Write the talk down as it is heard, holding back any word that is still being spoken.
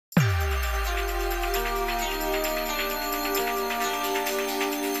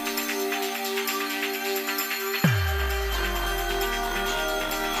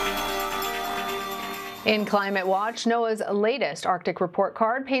In Climate Watch, NOAA's latest Arctic report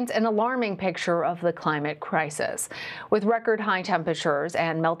card paints an alarming picture of the climate crisis. With record high temperatures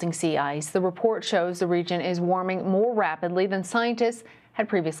and melting sea ice, the report shows the region is warming more rapidly than scientists had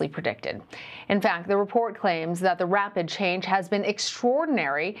previously predicted. In fact, the report claims that the rapid change has been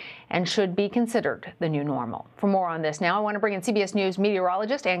extraordinary and should be considered the new normal. For more on this now, I want to bring in CBS News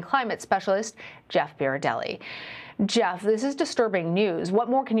meteorologist and climate specialist Jeff Berardelli. Jeff, this is disturbing news. What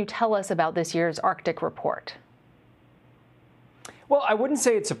more can you tell us about this year's Arctic report? Well, I wouldn't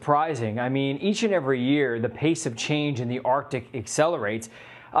say it's surprising. I mean, each and every year, the pace of change in the Arctic accelerates.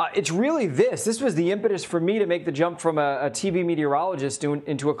 It's really this was the impetus for me to make the jump from a TV meteorologist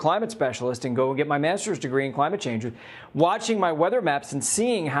into a climate specialist and go and get my master's degree in climate change. Watching my weather maps and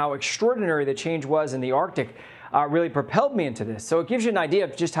seeing how extraordinary the change was in the Arctic really propelled me into this. So it gives you an idea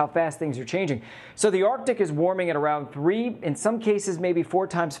of just how fast things are changing. So the Arctic is warming at around 3, in some cases maybe 4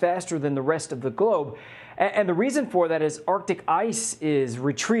 times faster than the rest of the globe. And the reason for that is Arctic ice is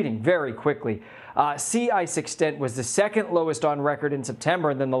retreating very quickly. Sea ice extent was the second lowest on record in September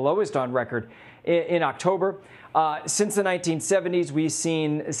and then the lowest on record in October. Since the 1970s, we've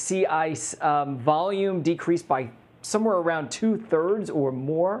seen sea ice volume decrease by somewhere around 2/3 or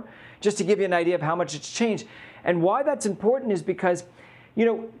more, just to give you an idea of how much it's changed. And why that's important is because, you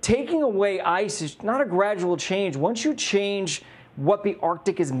know, taking away ice is not a gradual change. Once you change what the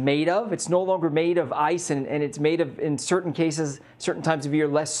Arctic is made of, it's no longer made of ice and it's made of, in certain cases, certain times of year,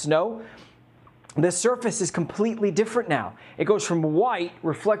 less snow. The surface is completely different now. It goes from white,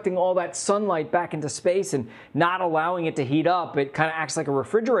 reflecting all that sunlight back into space and not allowing it to heat up. It kind of acts like a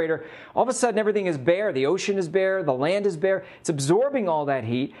refrigerator. All of a sudden, everything is bare. The ocean is bare. The land is bare. It's absorbing all that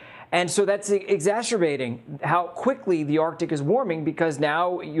heat. And so that's exacerbating how quickly the Arctic is warming, because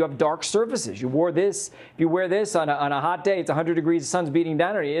now you have dark surfaces. If you wear this on a hot day, it's 100 degrees, the sun's beating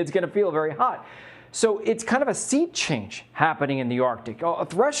down on you, it's going to feel very hot. So it's kind of a sea change happening in the Arctic.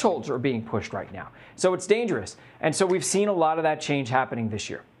 Thresholds are being pushed right now. So it's dangerous. And so we've seen a lot of that change happening this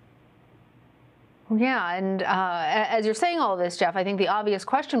year. Yeah, and as you're saying all this, Jeff, I think the obvious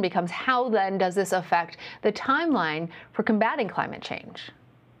question becomes, how then does this affect the timeline for combating climate change?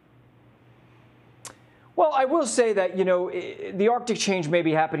 Well, I will say that, you know, the Arctic change may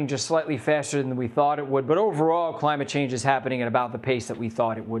be happening just slightly faster than we thought it would, but overall climate change is happening at about the pace that we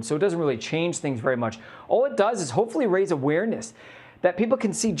thought it would. So it doesn't really change things very much. All it does is hopefully raise awareness that people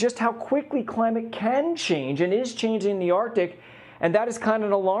can see just how quickly climate can change and is changing in the Arctic. And that is kind of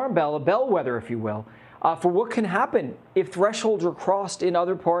an alarm bell, a bellwether, if you will, for what can happen if thresholds are crossed in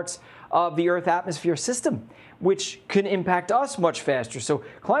other parts of the Earth atmosphere system, which can impact us much faster. So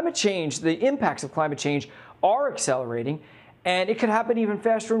climate change, the impacts of climate change are accelerating, and it could happen even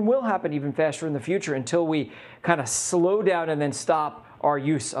faster and will happen even faster in the future until we kind of slow down and then stop our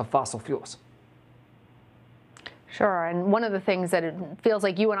use of fossil fuels. Sure, and one of the things that it feels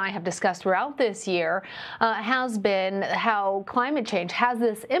like you and I have discussed throughout this year has been how climate change has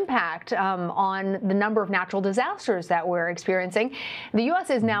this impact on the number of natural disasters that we're experiencing. The U.S.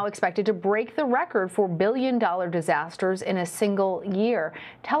 is now expected to break the record for billion-dollar disasters in a single year.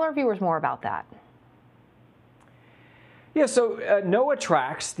 Tell our viewers more about that. Yeah, so NOAA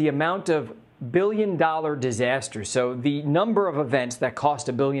tracks the amount of billion-dollar disasters, so the number of events that cost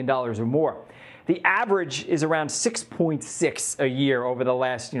 $1 billion or more. The average is around 6.6 a year over the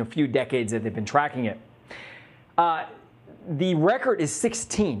last few decades that they've been tracking it. The record is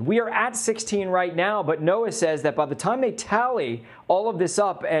 16. We are at 16 right now, but NOAA says that by the time they tally all of this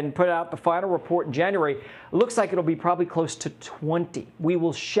up and put out the final report in January, it looks like it'll be probably close to 20. We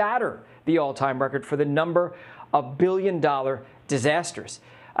will shatter the all-time record for the number of billion-dollar disasters.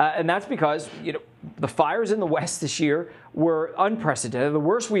 And that's because the fires in the West this year were unprecedented, the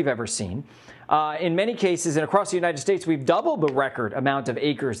worst we've ever seen. In many cases, and across the United States, we've doubled the record amount of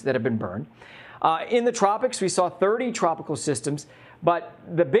acres that have been burned. In the tropics, we saw 30 tropical systems. But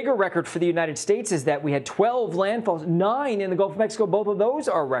the bigger record for the United States is that we had 12 landfalls, 9 in the Gulf of Mexico. Both of those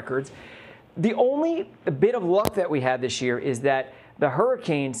are records. The only bit of luck that we had this year is that the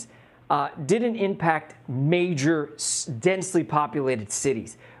hurricanes didn't impact major, densely populated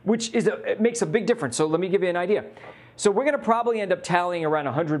cities, which it makes a big difference. So let me give you an idea. So we're going to probably end up tallying around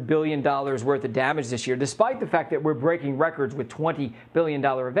 $100 billion worth of damage this year, despite the fact that we're breaking records with $20 billion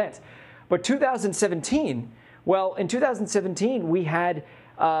events. But 2017, well, in 2017, we had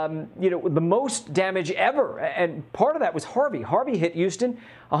the most damage ever. And part of that was Harvey. Harvey hit Houston,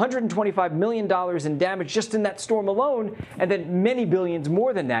 $125 million in damage just in that storm alone, and then many billions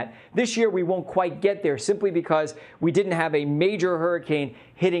more than that. This year, we won't quite get there simply because we didn't have a major hurricane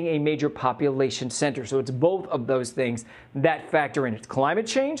hitting a major population center. So it's both of those things that factor in. It's climate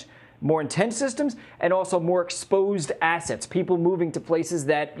change more intense systems and also more exposed assets, people moving to places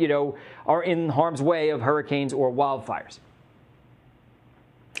that, are in harm's way of hurricanes or wildfires.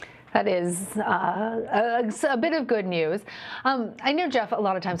 That is a bit of good news. I know, Jeff, a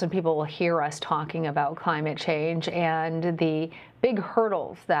lot of times when people will hear us talking about climate change and the big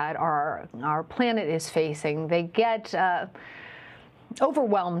hurdles that our planet is facing, they get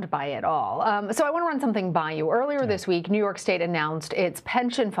overwhelmed by it all. So I want to run something by you. Earlier this week, New York State announced its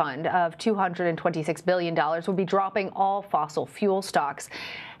pension fund of $226 billion will be dropping all fossil fuel stocks.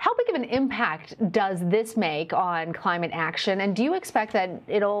 How big of an impact does this make on climate action? And do you expect that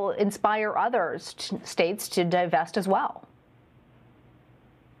it'll inspire other states to divest as well?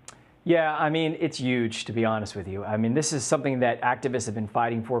 Yeah, I mean, it's huge, to be honest with you. I mean, this is something that activists have been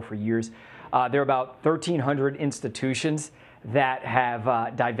fighting for years. There are about 1,300 institutions that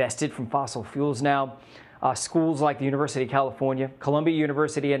have divested from fossil fuels now. Schools like the University of California, Columbia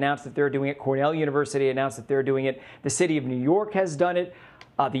University announced that they're doing it. Cornell University announced that they're doing it. The city of New York has done it.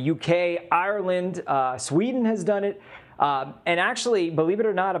 The UK, Ireland, Sweden has done it. And actually, believe it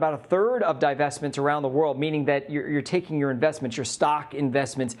or not, about a third of divestments around the world, meaning that you're taking your investments, your stock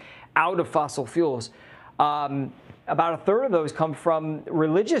investments, out of fossil fuels. About a third of those come from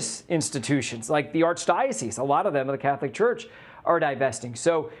religious institutions like the Archdiocese. A lot of them, the Catholic Church, are divesting.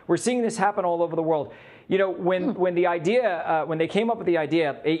 So we're seeing this happen all over the world. When they came up with the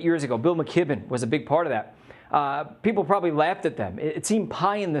idea 8 years ago, Bill McKibben was a big part of that. People probably laughed at them. It seemed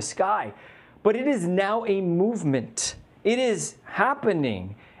pie in the sky. But it is now a movement. It is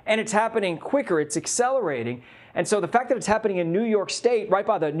happening, and it's happening quicker. It's accelerating. And so the fact that it's happening in New York State, right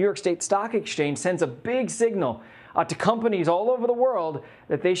by the New York State Stock Exchange, sends a big signal to companies all over the world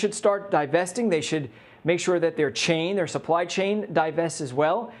that they should start divesting. They should make sure that their supply chain divests as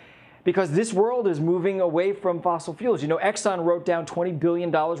well, because this world is moving away from fossil fuels. Exxon wrote down $20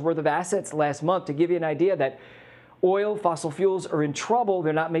 billion worth of assets last month to give you an idea that fossil fuels are in trouble.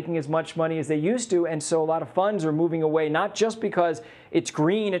 They're not making as much money as they used to. And so a lot of funds are moving away, not just because it's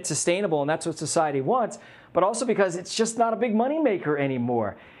green, it's sustainable, and that's what society wants, but also because it's just not a big moneymaker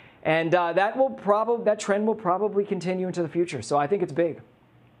anymore. And that trend will probably continue into the future. So I think it's big.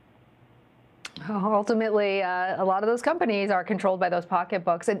 Ultimately, a lot of those companies are controlled by those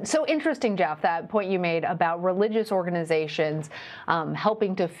pocketbooks. And so interesting, Jeff, that point you made about religious organizations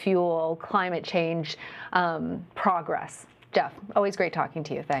helping to fuel climate change progress. Jeff, always great talking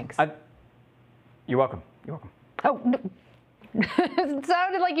to you. Thanks. You're welcome. You're welcome. Oh, no. It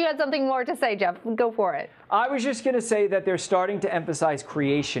sounded like you had something more to say, Jeff. Go for it. I was just going to say that they're starting to emphasize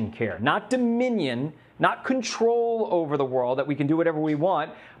creation care, not dominion, not control over the world, that we can do whatever we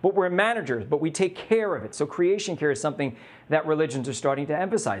want, but we're managers, but we take care of it. So creation care is something that religions are starting to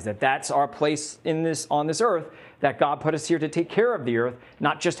emphasize, that that's our place on this earth, that God put us here to take care of the earth,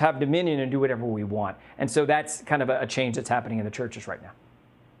 not just have dominion and do whatever we want. And so that's kind of a change that's happening in the churches right now.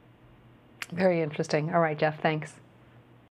 Very interesting. All right, Jeff, thanks.